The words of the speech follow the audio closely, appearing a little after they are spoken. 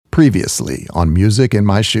Previously on Music in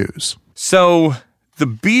My Shoes. So, the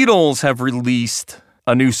Beatles have released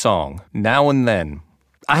a new song, Now and Then.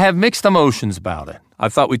 I have mixed emotions about it. I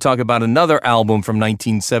thought we'd talk about another album from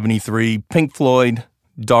 1973, Pink Floyd,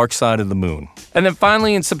 Dark Side of the Moon. And then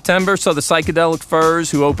finally in September, so the Psychedelic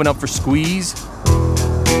Furs, who open up for Squeeze.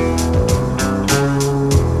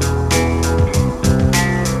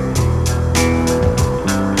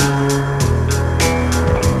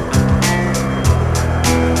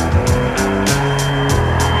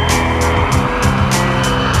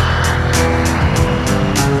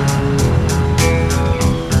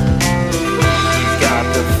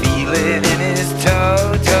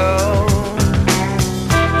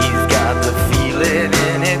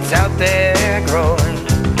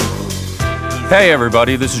 Hey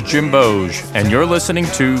everybody, this is Jim Boge, and you're listening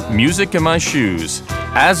to Music in My Shoes.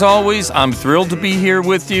 As always, I'm thrilled to be here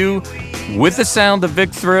with you, with the sound of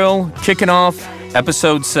Vic Thrill, kicking off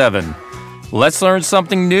Episode 7. Let's learn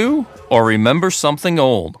something new, or remember something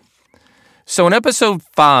old. So in Episode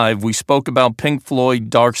 5, we spoke about Pink Floyd,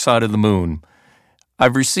 Dark Side of the Moon.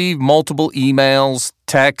 I've received multiple emails,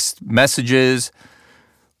 texts, messages,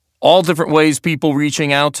 all different ways people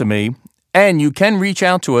reaching out to me. And you can reach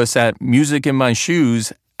out to us at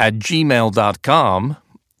musicinmyshoes@gmail.com.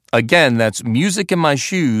 Again, that's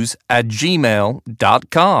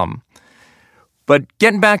musicinmyshoes@gmail.com. But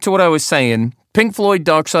getting back to what I was saying, Pink Floyd,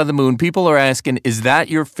 Dark Side of the Moon, people are asking, is that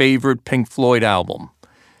your favorite Pink Floyd album?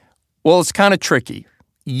 Well, it's kind of tricky.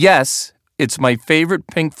 Yes, it's my favorite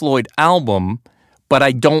Pink Floyd album, but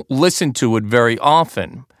I don't listen to it very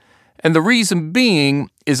often. And the reason being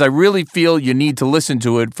is I really feel you need to listen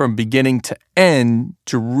to it from beginning to end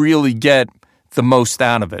to really get the most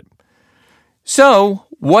out of it. So,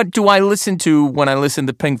 what do I listen to when I listen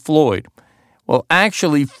to Pink Floyd? Well,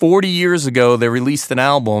 actually, 40 years ago, they released an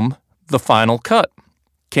album, The Final Cut.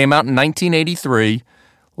 Came out in 1983,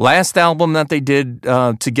 last album that they did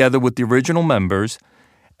together with the original members,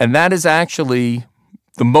 and that is actually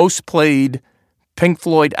the most played Pink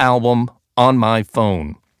Floyd album on my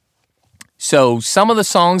phone. So some of the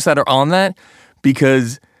songs that are on that,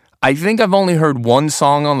 because I think I've only heard one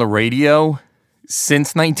song on the radio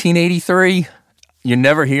since 1983. You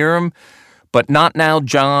never hear them, but Not Now,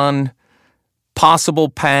 John, Possible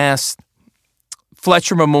Past,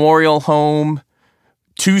 Fletcher Memorial Home,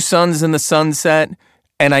 Two Suns in the Sunset,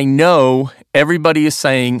 and I know everybody is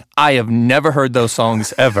saying, I have never heard those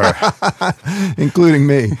songs ever. Including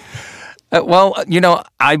me. Well,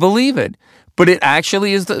 I believe it. But it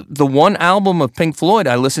actually is the one album of Pink Floyd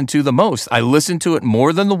I listen to the most. I listen to it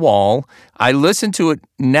more than The Wall. I listen to it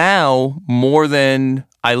now more than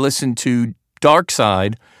I listen to Dark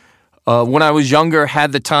Side. When I was younger,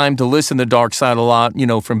 had the time to listen to Dark Side a lot,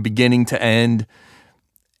 from beginning to end.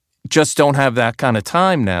 Just don't have that kind of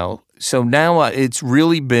time now. So now it's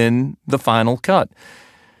really been The Final Cut.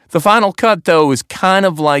 The Final Cut, though, is kind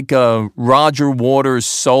of like a Roger Waters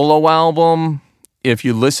solo album. If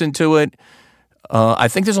you listen to it, I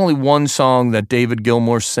think there's only one song that David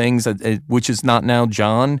Gilmour sings, which is Not Now,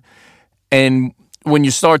 John. And when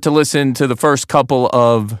you start to listen to the first couple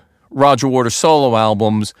of Roger Waters solo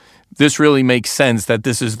albums, this really makes sense that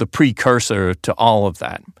this is the precursor to all of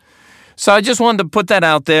that. So I just wanted to put that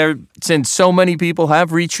out there. Since so many people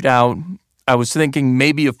have reached out, I was thinking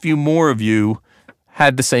maybe a few more of you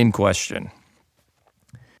had the same question.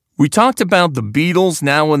 We talked about the Beatles'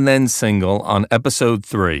 Now and Then single on Episode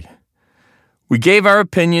 3. We gave our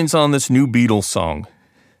opinions on this new Beatles song.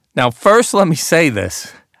 Now, first, let me say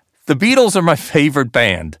this. The Beatles are my favorite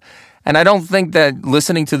band, and I don't think that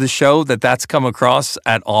listening to the show that's come across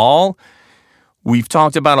at all. We've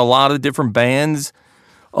talked about a lot of different bands,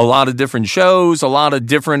 a lot of different shows, a lot of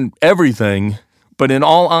different everything, but in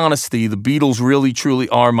all honesty, the Beatles really, truly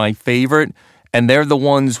are my favorite, and they're the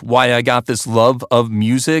ones why I got this love of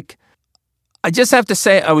music. I just have to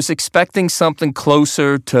say I was expecting something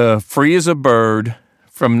closer to Free as a Bird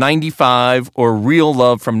from 95 or Real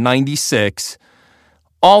Love from 96.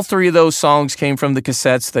 All three of those songs came from the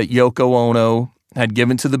cassettes that Yoko Ono had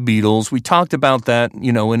given to the Beatles. We talked about that,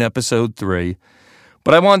 in Episode 3.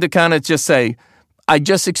 But I wanted to kind of just say, I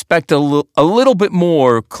just expect a little bit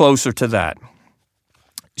more closer to that.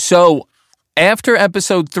 So after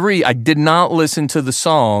Episode 3, I did not listen to the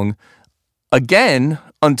song again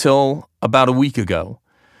until about a week ago.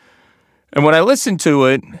 And when I listened to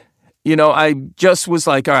it, I just was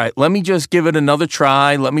like, all right, let me just give it another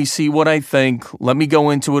try. Let me see what I think. Let me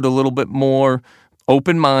go into it a little bit more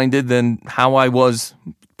open-minded than how I was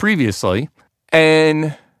previously.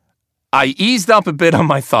 And I eased up a bit on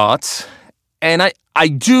my thoughts, And I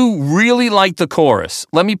do really like the chorus.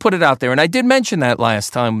 Let me put it out there. And I did mention that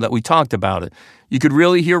last time that we talked about it. You could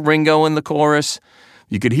really hear Ringo in the chorus.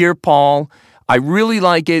 You could hear Paul. I really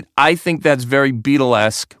like it. I think that's very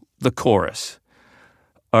Beatlesque, the chorus.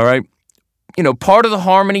 All right. Part of the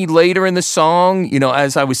harmony later in the song,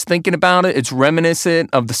 as I was thinking about it, it's reminiscent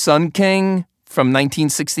of the Sun King from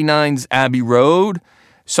 1969's Abbey Road.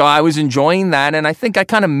 So I was enjoying that, and I think I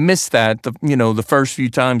kind of missed that, the first few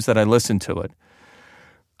times that I listened to it.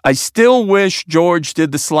 I still wish George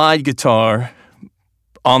did the slide guitar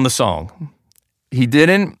on the song. He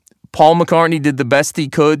didn't. Paul McCartney did the best he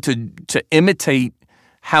could to imitate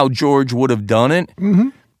how George would have done it. Mm-hmm.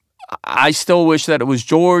 I still wish that it was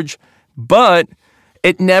George, but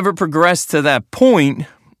it never progressed to that point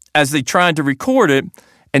as they tried to record it,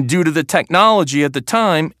 and due to the technology at the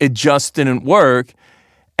time, it just didn't work.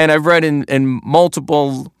 And I've read in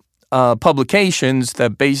multiple publications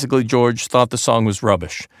that basically George thought the song was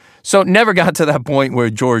rubbish. So it never got to that point where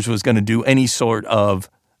George was going to do any sort of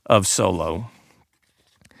solo.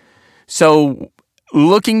 So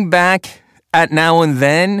looking back at now and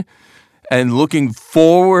then and looking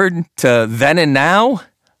forward to then and now,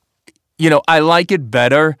 I like it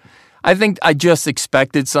better. I think I just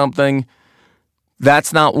expected something.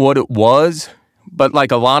 That's not what it was. But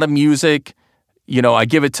like a lot of music, I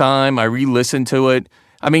give it time. I re-listen to it.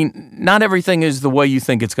 I mean, not everything is the way you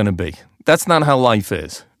think it's going to be. That's not how life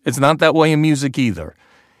is. It's not that way in music either.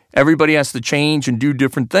 Everybody has to change and do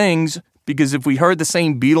different things, because if we heard the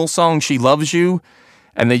same Beatles song, She Loves You,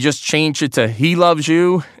 and they just changed it to He Loves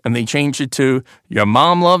You, and they changed it to Your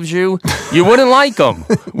Mom Loves You, you wouldn't like them,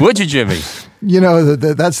 would you, Jimmy?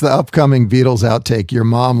 That's the upcoming Beatles outtake, Your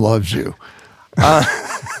Mom Loves You.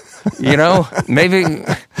 Maybe...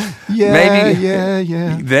 Yeah.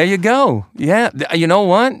 There you go. Yeah. You know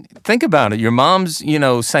what? Think about it. Your mom's,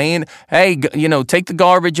 saying, hey, take the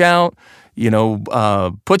garbage out,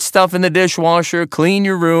 put stuff in the dishwasher, clean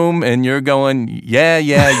your room, and you're going,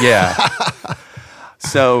 yeah.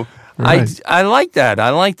 So right. I like that.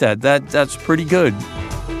 I like that. That's pretty good.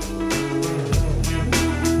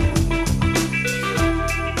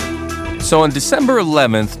 So on December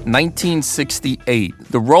 11th, 1968,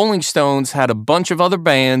 the Rolling Stones had a bunch of other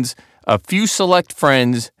bands, a few select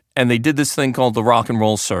friends, and they did this thing called the Rock and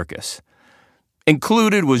Roll Circus.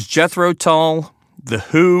 Included was Jethro Tull, The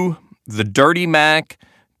Who, the Dirty Mac,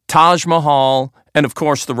 Taj Mahal, and of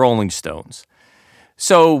course the Rolling Stones.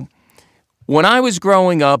 So when I was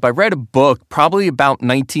growing up, I read a book probably about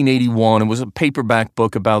 1981. It was a paperback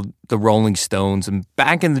book about the Rolling Stones, and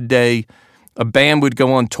back in the day, a band would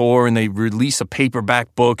go on tour and they release a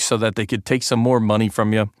paperback book so that they could take some more money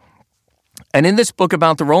from you. And in this book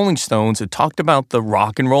about the Rolling Stones, it talked about the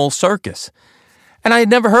Rock and Roll Circus. And I had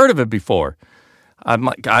never heard of it before.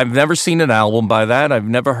 I've never seen an album by that. I've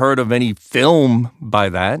never heard of any film by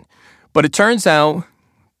that. But it turns out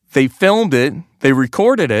they filmed it, they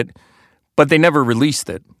recorded it, but they never released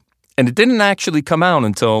it. And it didn't actually come out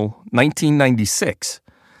until 1996.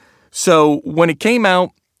 So when it came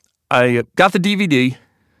out, I got the DVD,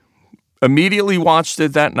 immediately watched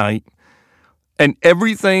it that night, and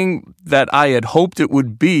everything that I had hoped it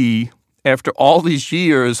would be after all these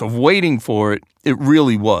years of waiting for it, it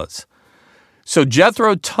really was. So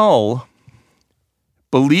Jethro Tull,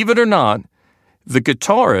 believe it or not, the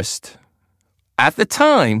guitarist at the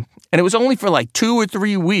time, and it was only for like 2 or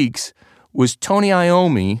 3 weeks, was Tony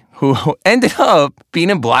Iommi, who ended up being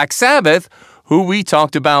in Black Sabbath, who we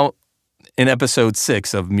talked about in episode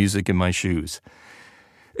 6 of Music in My Shoes.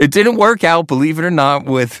 It didn't work out, believe it or not,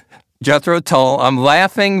 with Jethro Tull. I'm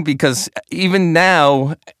laughing because even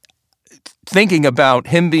now, thinking about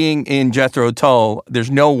him being in Jethro Tull, there's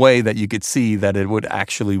no way that you could see that it would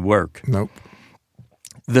actually work. Nope.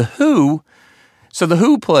 The Who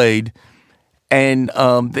played, and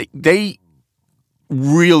they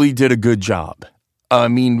really did a good job. I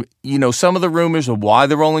mean, some of the rumors of why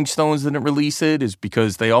the Rolling Stones didn't release it is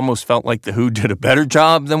because they almost felt like The Who did a better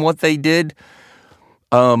job than what they did.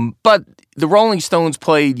 But the Rolling Stones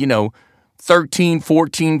played, 13,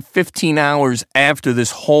 14, 15 hours after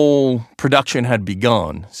this whole production had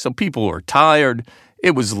begun. So people were tired.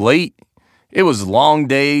 It was late. It was long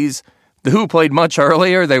days. The Who played much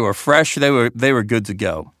earlier. They were fresh. They were good to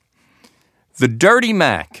go. The Dirty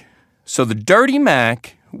Mac. So the Dirty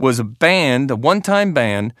Mac was a band, a one-time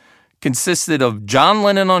band, consisted of John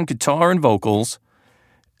Lennon on guitar and vocals,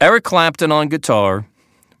 Eric Clapton on guitar,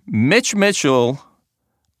 Mitch Mitchell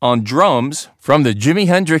on drums from the Jimi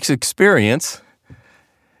Hendrix Experience,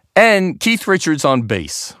 and Keith Richards on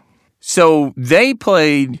bass. So they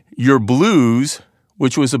played Your Blues,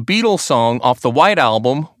 which was a Beatles song off the White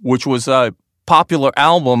Album, which was popular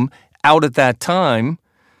album out at that time.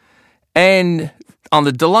 And on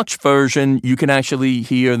the deluxe version, you can actually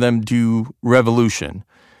hear them do Revolution,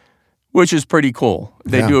 which is pretty cool.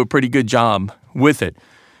 They do a pretty good job with it.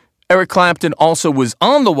 Eric Clapton also was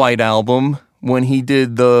on the White Album when he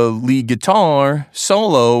did the lead guitar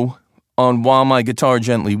solo on While My Guitar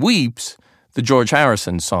Gently Weeps, the George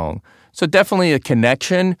Harrison song. So definitely a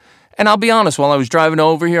connection. And I'll be honest, while I was driving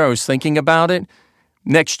over here, I was thinking about it.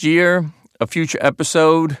 Next year, a future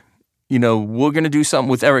episode, we're going to do something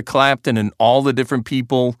with Eric Clapton and all the different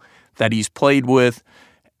people that he's played with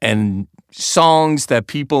and songs that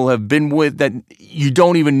people have been with that you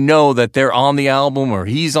don't even know that they're on the album or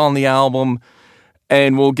he's on the album.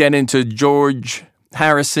 And we'll get into George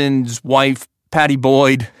Harrison's wife, Pattie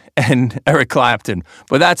Boyd, and Eric Clapton.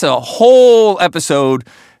 But that's a whole episode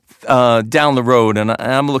down the road, and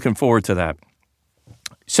I'm looking forward to that.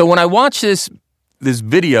 So when I watched this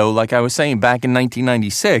video, like I was saying, back in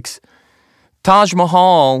 1996, Taj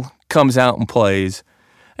Mahal comes out and plays,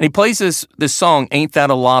 and he plays this song, Ain't That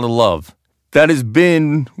a Lot of Love. That has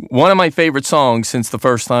been one of my favorite songs since the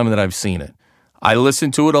first time that I've seen it. I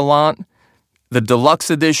listen to it a lot. The deluxe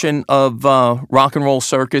edition of Rock and Roll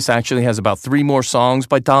Circus actually has about 3 more songs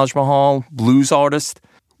by Taj Mahal, blues artist.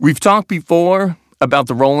 We've talked before about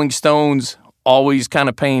the Rolling Stones always kind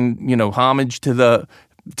of paying, homage to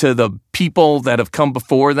the people that have come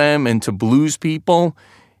before them and to blues people.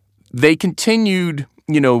 They continued,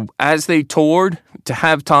 as they toured, to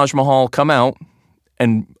have Taj Mahal come out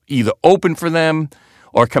and either open for them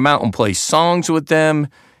or come out and play songs with them,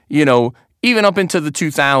 even up into the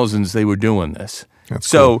 2000s, they were doing this. That's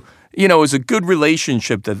so, cool. It was a good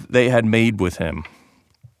relationship that they had made with him.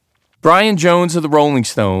 Brian Jones of the Rolling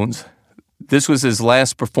Stones, this was his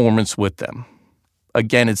last performance with them.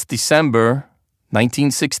 Again, it's December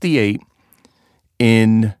 1968.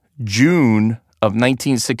 In June of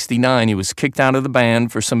 1969, he was kicked out of the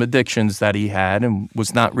band for some addictions that he had and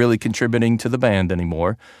was not really contributing to the band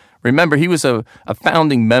anymore. Remember, he was a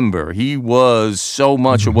founding member. He was so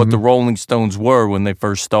much of what the Rolling Stones were when they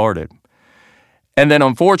first started. And then,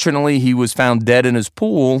 unfortunately, he was found dead in his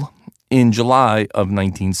pool in July of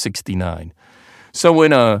 1969. So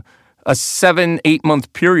in a 7-8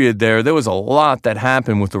 month period there was a lot that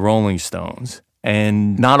happened with the Rolling Stones,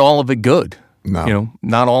 and not all of it good. No.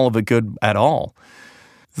 Not all of it good at all.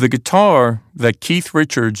 The guitar that Keith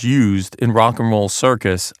Richards used in Rock and Roll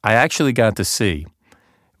Circus, I actually got to see.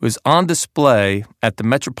 It was on display at the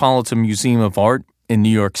Metropolitan Museum of Art in New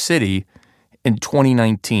York City in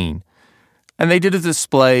 2019. And they did a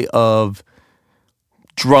display of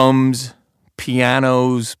drums,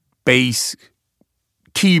 pianos, bass,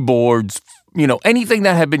 keyboards, anything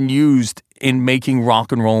that had been used in making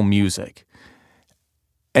rock and roll music.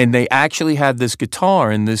 And they actually had this guitar,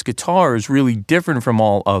 and this guitar is really different from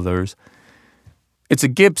all others. It's a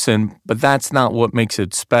Gibson, but that's not what makes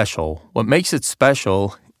it special. What makes it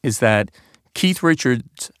special is that Keith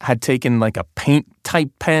Richards had taken like a paint-type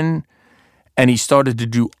pen, and he started to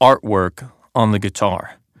do artwork on the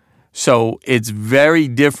guitar. So it's very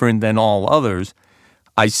different than all others.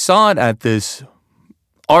 I saw it at this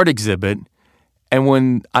art exhibit, and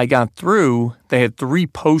when I got through, they had 3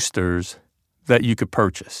 posters that you could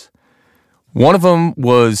purchase. One of them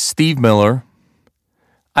was Steve Miller.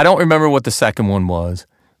 I don't remember what the second one was,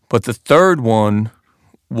 but the third one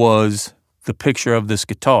was the picture of this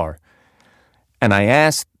guitar. And I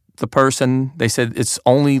asked the person, they said, it's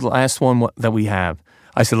only the last one that we have.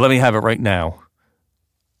 I said, let me have it right now.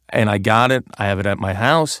 And I got it. I have it at my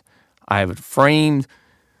house. I have it framed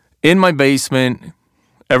in my basement.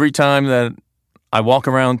 Every time that I walk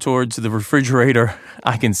around towards the refrigerator,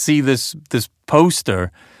 I can see this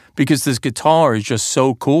poster because this guitar is just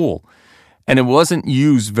so cool. And it wasn't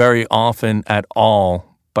used very often at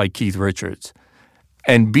all by Keith Richards.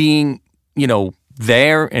 And being,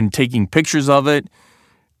 there and taking pictures of it,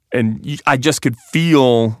 and I just could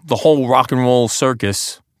feel the whole Rock and Roll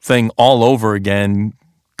Circus thing all over again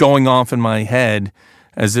going off in my head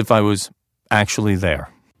as if I was actually there.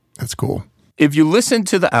 That's cool. If you listen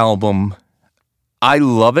to the album, I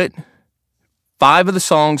love it. 5 of the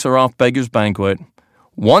songs are off Beggar's Banquet.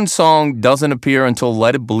 1 song doesn't appear until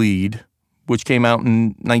Let It Bleed, which came out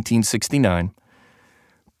in 1969.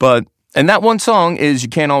 And that 1 song is You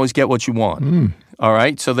Can't Always Get What You Want. All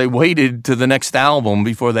right? So they waited to the next album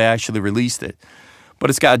before they actually released it. But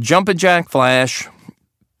it's got Jumpin' Jack Flash,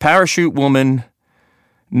 Parachute Woman,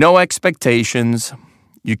 No Expectations,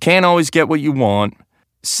 You Can't Always Get What You Want,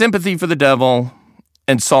 Sympathy for the Devil,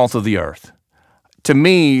 and Salt of the Earth. To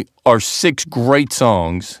me, are 6 great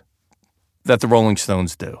songs that the Rolling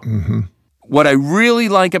Stones do. What I really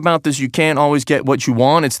like about this, You Can't Always Get What You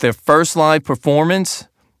Want, it's their first live performance.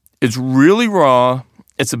 It's really raw.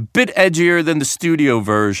 It's a bit edgier than the studio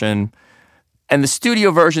version. And the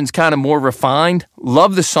studio version's kind of more refined.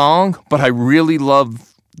 Love the song, but I really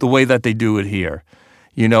love the way that they do it here.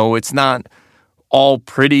 You know, it's not all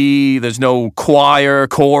pretty. There's no choir,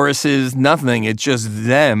 choruses, nothing. It's just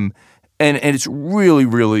them. And it's really,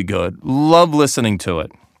 really good. Love listening to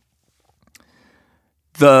it.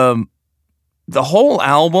 The whole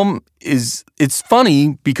album it's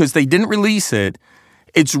funny because they didn't release it.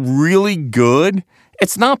 It's really good.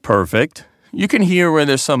 It's not perfect. You can hear where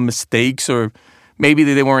there's some mistakes or maybe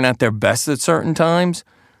they weren't at their best at certain times.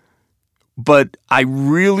 But I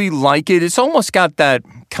really like it. It's almost got that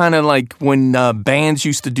kind of like when bands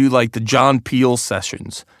used to do like the John Peel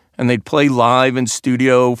sessions and they'd play live in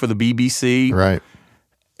studio for the BBC. Right.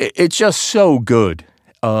 It's just so good.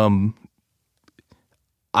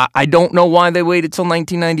 I don't know why they waited till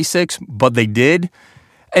 1996, but they did.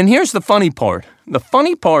 And here's the funny part. The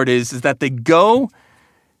funny part is that they go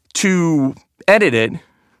to edit it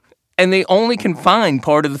and they only can find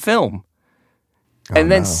part of the film. And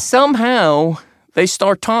then somehow they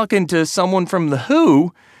start talking to someone from The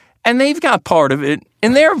Who, and they've got part of it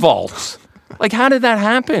in their vaults. Like, how did that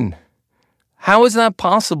happen? How is that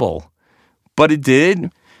possible? But it did.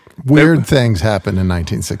 Weird things happened in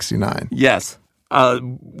 1969. Yes.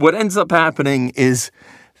 What ends up happening is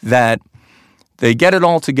that they get it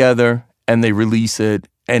all together and they release it,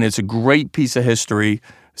 and it's a great piece of history,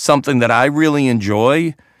 something that I really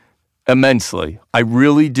enjoy immensely. I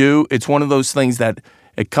really do. It's one of those things that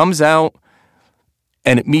it comes out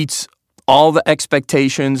and it meets all the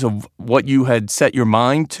expectations of what you had set your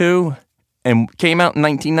mind to and came out in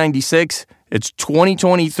 1996. It's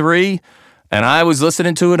 2023 and I was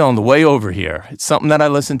listening to it on the way over here. It's something that I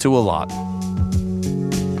listen to a lot.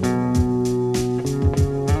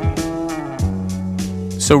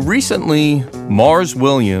 So recently, Mars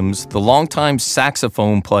Williams, the longtime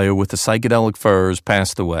saxophone player with the Psychedelic Furs,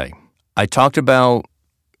 passed away. I talked about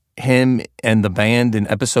him and the band in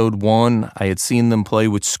episode 1. I had seen them play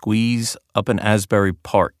with Squeeze up in Asbury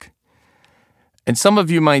Park. And some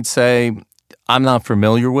of you might say, I'm not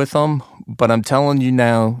familiar with them, but I'm telling you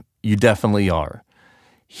now, you definitely are.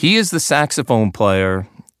 He is the saxophone player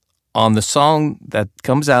on the song that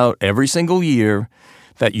comes out every single year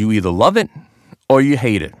that you either love it or you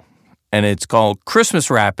hate it. And it's called Christmas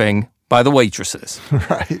Wrapping by the Waitresses.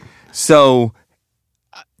 Right. So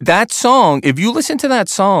that song, if you listen to that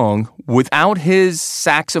song without his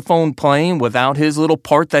saxophone playing, without his little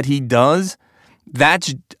part that he does,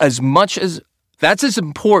 that's as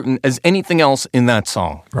important as anything else in that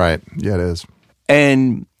song. Right. Yeah, it is.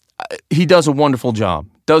 And he does a wonderful job.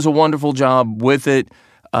 With it.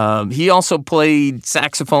 He also played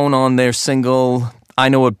saxophone on their single, I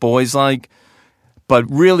Know What Boys Like. But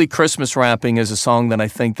really, Christmas Wrapping is a song that I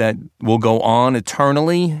think that will go on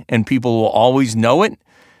eternally, and people will always know it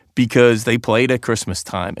because they played at Christmas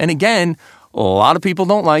time. And again, a lot of people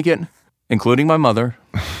don't like it, including my mother.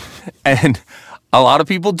 And a lot of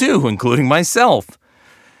people do, including myself.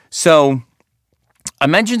 So I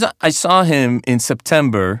mentioned I saw him in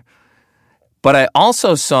September, but I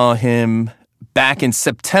also saw him back in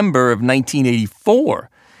September of 1984.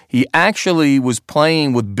 He actually was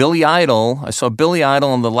playing with Billy Idol. I saw Billy Idol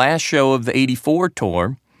on the last show of the 84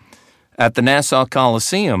 tour at the Nassau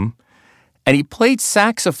Coliseum, and he played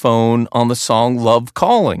saxophone on the song Love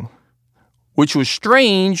Calling, which was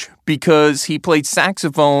strange because he played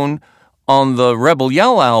saxophone on the Rebel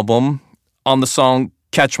Yell album on the song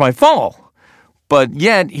Catch My Fall. But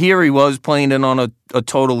yet, here he was playing it on a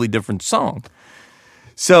totally different song.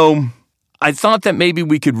 So I thought that maybe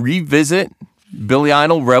we could revisit Billy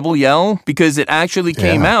Idol, Rebel Yell, because it actually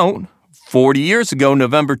came out 40 years ago,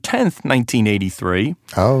 November 10th, 1983.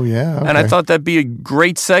 Oh, yeah. Okay. And I thought that'd be a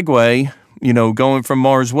great segue, going from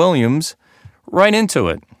Mars Williams right into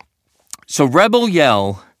it. So Rebel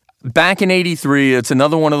Yell, back in 83, it's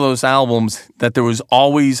another one of those albums that there was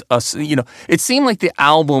always it seemed like the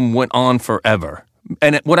album went on forever.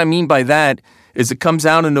 And what I mean by that is it comes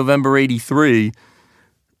out in November 83,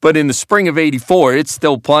 but in the spring of 84, it's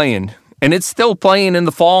still playing. And it's still playing in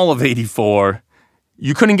the fall of 84.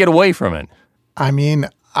 You couldn't get away from it. I mean,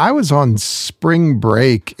 I was on spring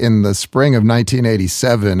break in the spring of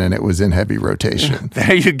 1987, and it was in heavy rotation.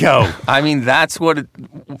 There you go. I mean, that's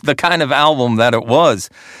the kind of album that it was.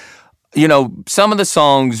 Some of the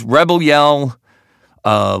songs, Rebel Yell,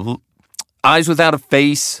 Eyes Without a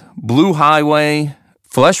Face, Blue Highway,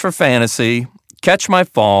 Flesh for Fantasy, Catch My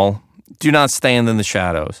Fall, Do Not Stand in the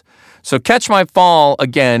Shadows. So Catch My Fall,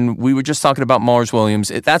 again, we were just talking about Mars Williams.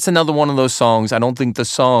 That's another one of those songs. I don't think the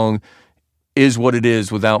song is what it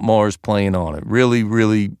is without Mars playing on it. Really,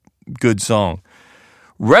 really good song.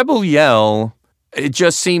 Rebel Yell, it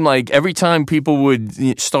just seemed like every time people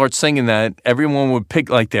would start singing that, everyone would pick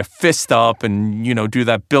like their fist up and, do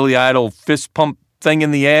that Billy Idol fist pump thing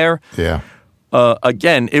in the air. Yeah.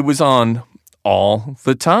 Again, it was on all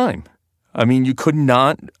the time. I mean, you couldn't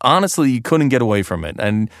get away from it.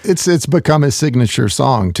 And it's become his signature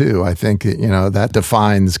song too. I think, that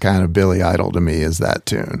defines kind of Billy Idol to me, is that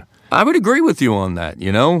tune. I would agree with you on that,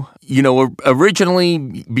 Originally,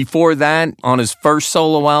 before that, on his first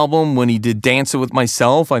solo album, when he did Dancing with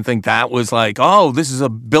Myself, I think that was like, oh, this is a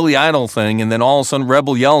Billy Idol thing. And then all of a sudden,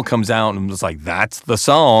 Rebel Yell comes out, and it's like, that's the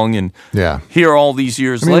song. And here all these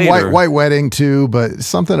years later. White Wedding too, but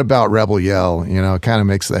something about Rebel Yell, it kind of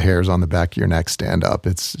makes the hairs on the back of your neck stand up.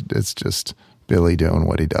 It's just Billy doing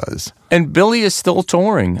what he does. And Billy is still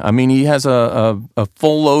touring. I mean, he has a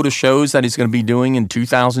full load of shows that he's going to be doing in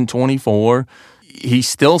 2024. He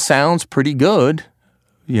still sounds pretty good.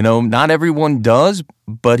 Not everyone does,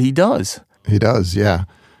 but he does. He does, yeah.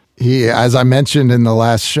 He, as I mentioned in the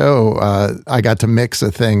last show, I got to mix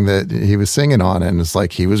a thing that he was singing on, and it's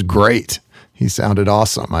like he was great. He sounded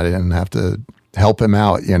awesome. I didn't have to help him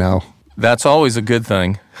out, That's always a good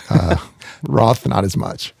thing. Roth, not as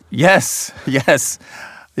much. Yes.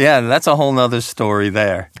 Yeah, that's a whole nother story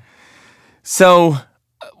there. So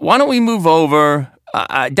why don't we move over?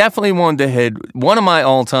 I definitely wanted to hit one of my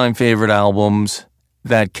all-time favorite albums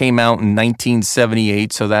that came out in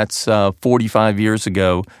 1978, so that's 45 years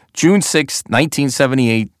ago. June 6th,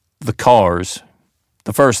 1978, The Cars,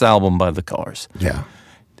 the first album by The Cars. Yeah.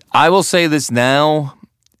 I will say this now.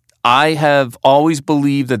 I have always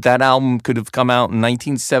believed that album could have come out in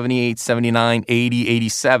 1978, 79, 80,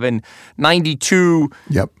 87, 92,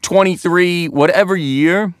 23, whatever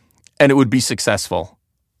year, and it would be successful.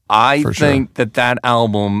 I think that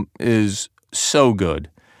album is so good.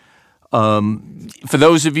 For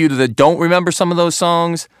those of you that don't remember some of those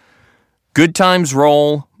songs, Good Times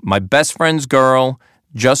Roll, My Best Friend's Girl,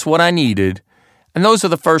 Just What I Needed, and those are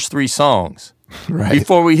the first three songs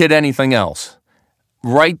before we hit anything else.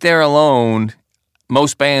 Right there alone,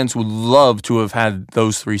 most bands would love to have had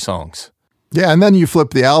those three songs. Yeah, and then you flip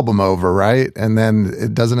the album over, right? And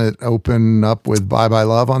then doesn't it open up with Bye Bye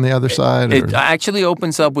Love on the other side? It actually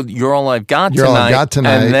opens up with You're All I've Got You're Tonight. All I've Got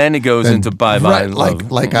Tonight. And then it goes into Bye Bye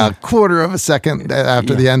Love. Like a quarter of a second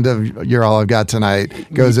after the end of You're All I've Got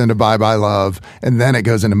Tonight goes into Bye Bye Love, and then it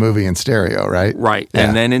goes into Movie in Stereo, right? Right, Yeah.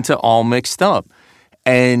 and then into All Mixed Up.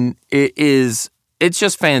 And it's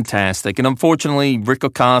just fantastic. And unfortunately, Rick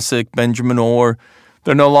Ocasek, Benjamin Orr,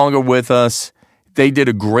 they're no longer with us. They did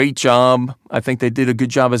a great job. I think they did a good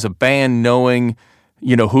job as a band knowing,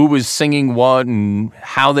 who was singing what and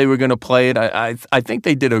how they were going to play it. I think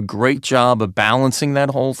they did a great job of balancing that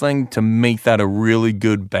whole thing to make that a really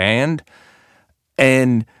good band.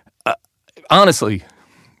 And honestly,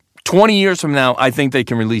 20 years from now, I think they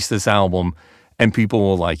can release this album and people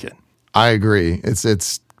will like it. I agree.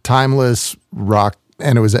 It's timeless rock,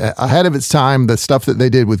 and it was ahead of its time. The stuff that they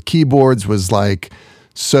did with keyboards was like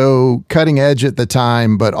so cutting edge at the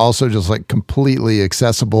time, but also just like completely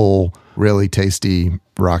accessible, really tasty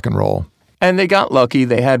rock and roll. And they got lucky.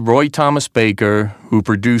 They had Roy Thomas Baker, who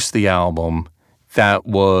produced the album. That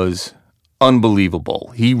was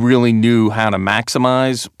unbelievable. He really knew how to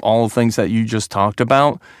maximize all the things that you just talked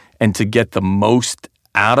about and to get the most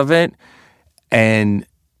out of it. And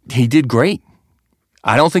he did great.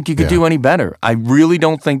 I don't think you could do any better. I really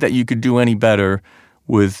don't think that you could do any better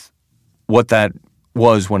with what that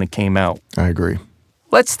was when it came out. I agree.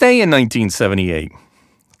 Let's stay in 1978.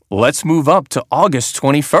 Let's move up to August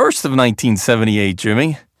 21st of 1978,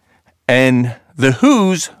 Jimmy. And The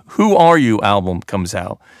Who's Who Are You album comes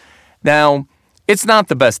out. Now, it's not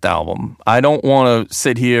the best album. I don't want to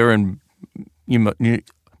sit here and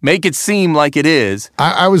make it seem like it is.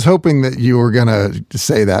 I was hoping that you were going to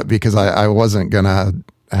say that because I wasn't going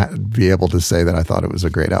to be able to say that I thought it was a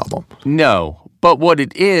great album. No, but what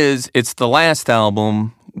it is, it's the last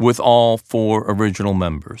album with all four original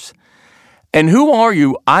members. And Who Are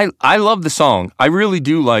You? I love the song. I really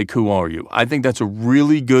do like Who Are You? I think that's a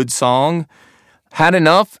really good song. Had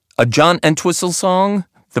Enough, a John Entwistle song,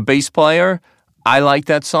 the bass player. I like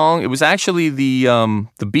that song. It was actually the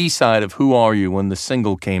B-side of Who Are You when the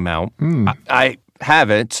single came out. I have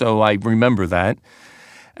it, so I remember that.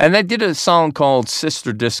 And they did a song called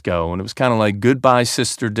Sister Disco, and it was kind of like Goodbye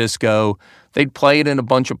Sister Disco. They'd play it in a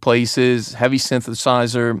bunch of places, heavy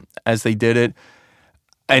synthesizer as they did it.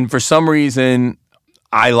 And for some reason,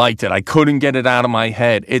 I liked it. I couldn't get it out of my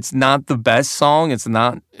head. It's not the best song. It's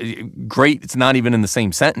not great. It's not even in the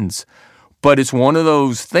same sentence. But it's one of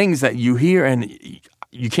those things that you hear and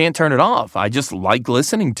you can't turn it off. I just like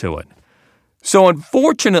listening to it. So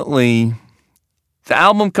unfortunately, the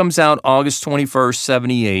album comes out August 21st,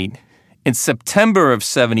 78. In September of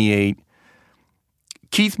 78,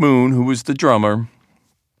 Keith Moon, who was the drummer,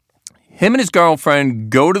 him and his girlfriend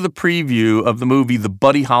go to the preview of the movie The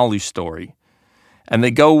Buddy Holly Story. And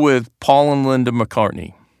they go with Paul and Linda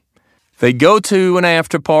McCartney. They go to an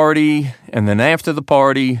after party, and then after the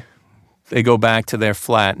party, they go back to their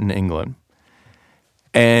flat in England.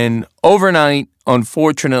 And overnight,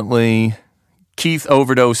 unfortunately, Keith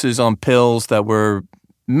overdoses on pills that were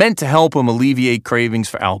meant to help him alleviate cravings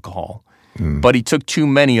for alcohol. But he took too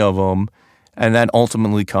many of them, and that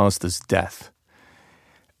ultimately caused his death.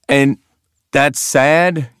 And that's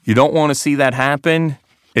sad. You don't want to see that happen.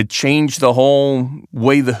 It changed the whole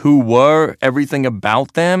way the Who were, everything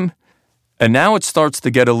about them. And now it starts to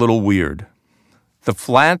get a little weird. The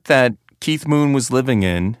flat that Keith Moon was living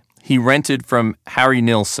in, he rented from Harry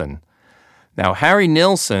Nilsson. Now, Harry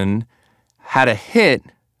Nilsson had a hit,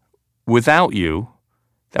 Without You,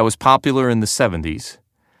 that was popular in the 70s,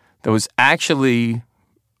 that was actually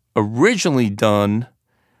originally done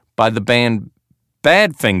by the band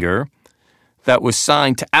Badfinger, that was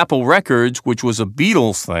signed to Apple Records, which was a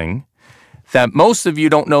Beatles thing, that most of you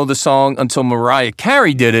don't know the song until Mariah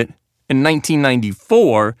Carey did it in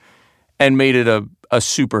 1994 and made it a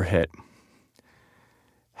super hit.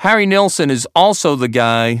 Harry Nilsson is also the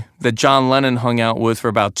guy that John Lennon hung out with for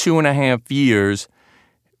about 2.5 years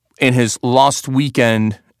in his Lost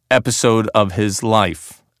Weekend episode of his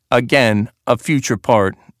life. Again, a future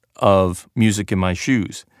part of Music in My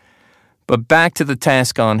Shoes. But back to the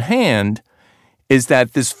task on hand is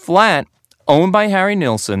that this flat owned by Harry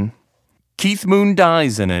Nilsson, Keith Moon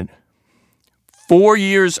dies in it. 4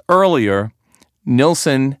 years earlier,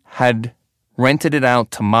 Nilsson had rented it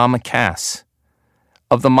out to Mama Cass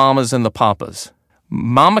of the Mamas and the Papas.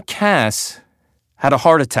 Mama Cass had a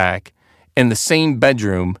heart attack in the same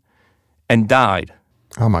bedroom and died.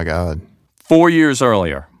 Oh, my God. 4 years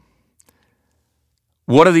earlier.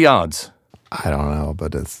 What are the odds? I don't know,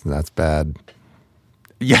 but that's bad.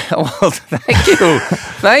 Yeah, well, thank you.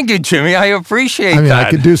 Thank you, Jimmy. I appreciate that.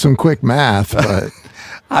 I could do some quick math, but...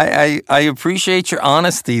 I appreciate your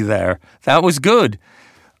honesty there. That was good.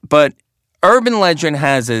 But urban legend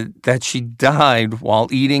has it that she died while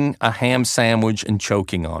eating a ham sandwich and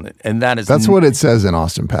choking on it. And that's what it says in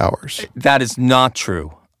Austin Powers. That is not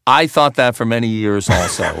true. I thought that for many years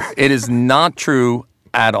also. It is not true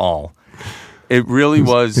at all. It really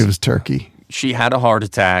was. It was turkey. She had a heart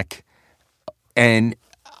attack. And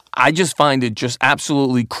I just find it just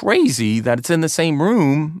absolutely crazy that it's in the same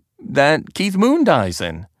room that Keith Moon dies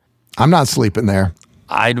in. I'm not sleeping there.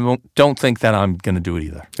 I don't think that I'm going to do it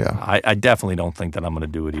either. Yeah. I definitely don't think that I'm going to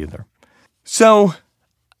do it either. So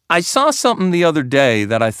I saw something the other day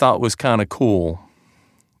that I thought was kind of cool.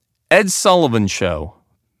 Ed Sullivan Show.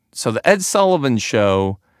 So the Ed Sullivan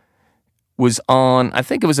Show was on, I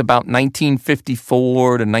think it was about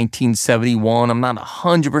 1954 to 1971. I'm not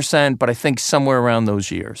 100%, but I think somewhere around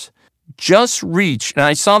those years. Just reached, and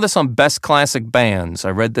I saw this on Best Classic Bands. I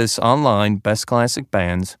read this online, Best Classic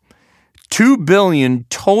Bands. 2 billion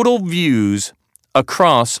total views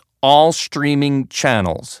across all streaming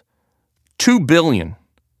channels. 2 billion,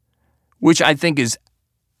 which I think is,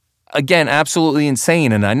 again, absolutely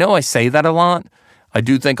insane. And I know I say that a lot. I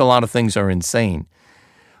do think a lot of things are insane.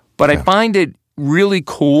 But I find it really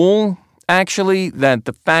cool, actually, that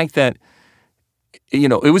the fact that,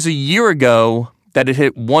 it was a year ago that it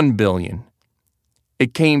hit 1 billion.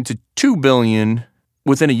 It came to 2 billion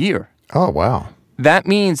within a year. Oh, wow. That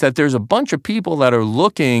means that there's a bunch of people that are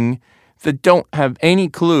looking that don't have any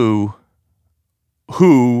clue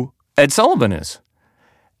who Ed Sullivan is.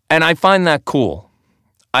 And I find that cool.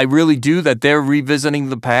 I really do, that they're revisiting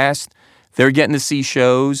the past. They're getting to see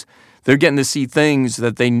shows. They're getting to see things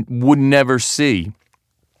that they would never see.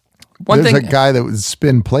 There's a guy that would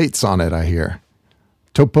spin plates on it, I hear.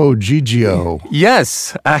 Topo Gigio.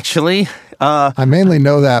 Yes, actually. I mainly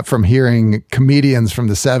know that from hearing comedians from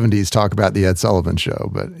the 70s talk about the Ed Sullivan Show,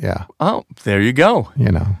 but yeah. Oh, there you go.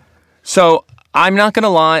 So I'm not going to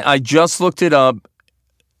lie. I just looked it up.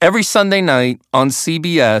 Every Sunday night on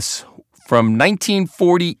CBS from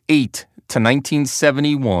 1948 to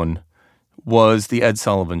 1971 was the Ed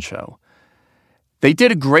Sullivan Show. They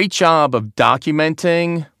did a great job of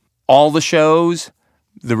documenting all the shows,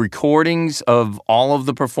 the recordings of all of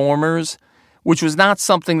the performers, which was not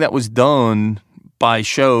something that was done by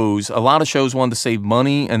shows. A lot of shows wanted to save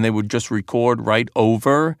money, and they would just record right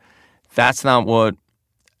over. That's not what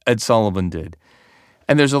Ed Sullivan did.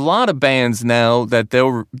 And there's a lot of bands now that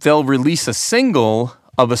they'll release a single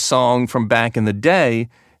of a song from back in the day,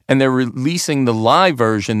 and they're releasing the live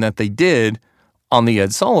version that they did on the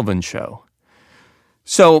Ed Sullivan Show.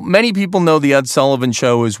 So many people know the Ed Sullivan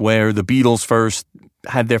Show is where the Beatles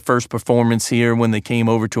had their first performance here when they came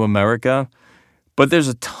over to America. But there's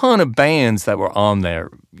a ton of bands that were on there.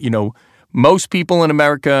 You know, most people in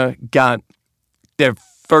America got their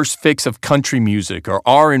first fix of country music or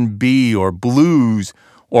R&B or blues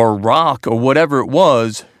or rock or whatever it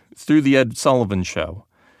was through the Ed Sullivan Show.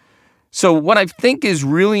 So what I think is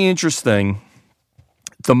really interesting,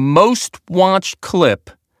 the most watched clip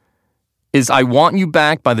is I Want You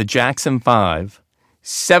Back by the Jackson 5,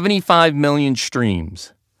 75 million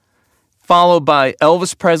streams. Followed by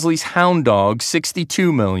Elvis Presley's Hound Dog,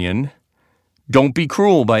 62 million. Don't Be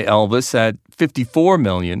Cruel by Elvis at 54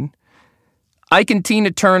 million. Ike and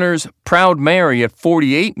Tina Turner's Proud Mary at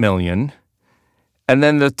 48 million. And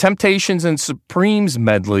then the Temptations and Supremes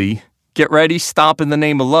medley, Get Ready, Stop in the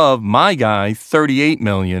Name of Love, My Guy, 38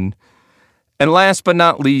 million. And last but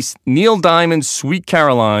not least, Neil Diamond's Sweet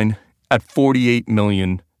Caroline at 48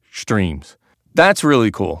 million streams. That's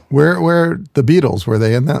really cool. Where the Beatles, were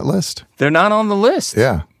they in that list? They're not on the list.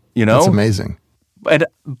 Yeah. You know? That's amazing. But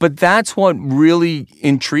that's what really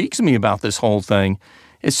intrigues me about this whole thing,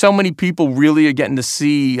 is so many people really are getting to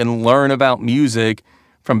see and learn about music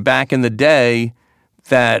from back in the day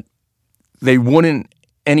that they wouldn't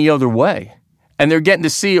any other way. And they're getting to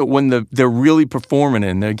see it when they're really performing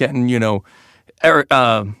it. And they're getting, you know,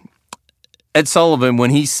 Ed Sullivan,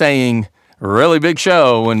 when he's saying really big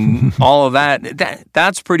show and all of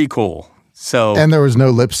that's pretty cool. So, and there was no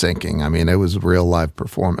lip syncing. I mean, it was a real live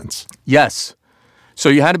performance. Yes. So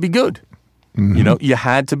you had to be good. Mm-hmm. You know, you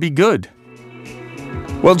had to be good.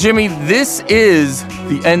 Well, Jimmy, this is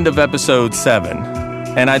the end of episode 7.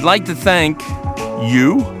 And I'd like to thank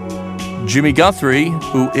you, Jimmy Guthrie,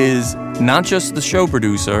 who is not just the show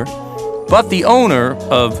producer, but the owner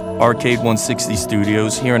of Arcade 160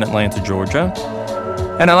 Studios here in Atlanta, Georgia.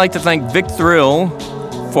 And I'd like to thank Vic Thrill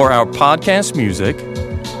for our podcast music.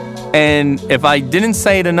 And if I didn't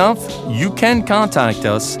say it enough, you can contact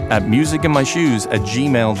us at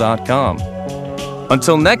musicinmyshoes@gmail.com.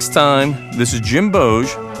 Until next time, this is Jim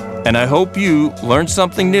Boge, and I hope you learned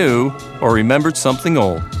something new or remembered something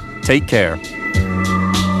old. Take care.